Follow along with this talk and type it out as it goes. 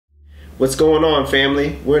What's going on,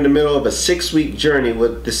 family? We're in the middle of a 6-week journey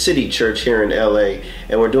with the City Church here in LA,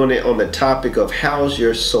 and we're doing it on the topic of how's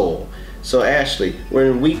your soul. So Ashley,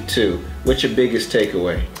 we're in week 2. What's your biggest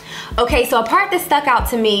takeaway? Okay, so a part that stuck out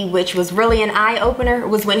to me, which was really an eye-opener,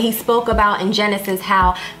 was when he spoke about in Genesis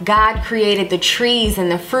how God created the trees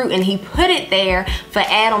and the fruit and he put it there for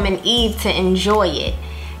Adam and Eve to enjoy it.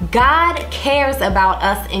 God cares about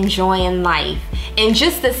us enjoying life, and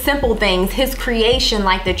just the simple things, his creation,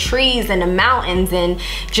 like the trees and the mountains and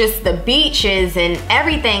just the beaches and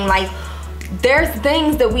everything. Like, there's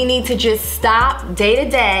things that we need to just stop day to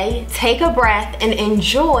day, take a breath, and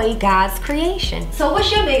enjoy God's creation. So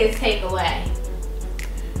what's your biggest takeaway?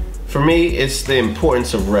 For me, it's the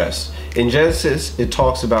importance of rest. In Genesis, it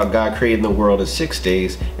talks about God creating the world in 6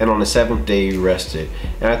 days, and on the 7th day he rested.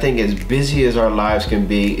 And I think as busy as our lives can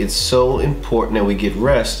be, it's so important that we get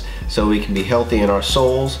rest so we can be healthy in our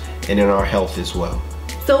souls and in our health as well.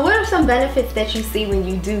 So what are some benefits that you see when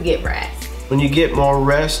you do get rest? When you get more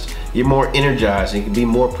rest, you're more energized and you can be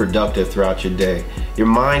more productive throughout your day. Your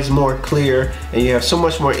mind's more clear and you have so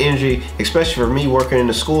much more energy, especially for me working in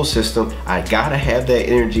the school system. I gotta have that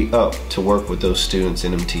energy up to work with those students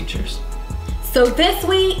and them teachers. So this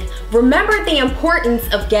week, remember the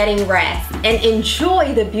importance of getting rest and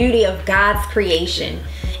enjoy the beauty of God's creation.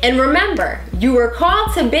 And remember, you were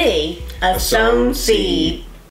called to be a sown seed.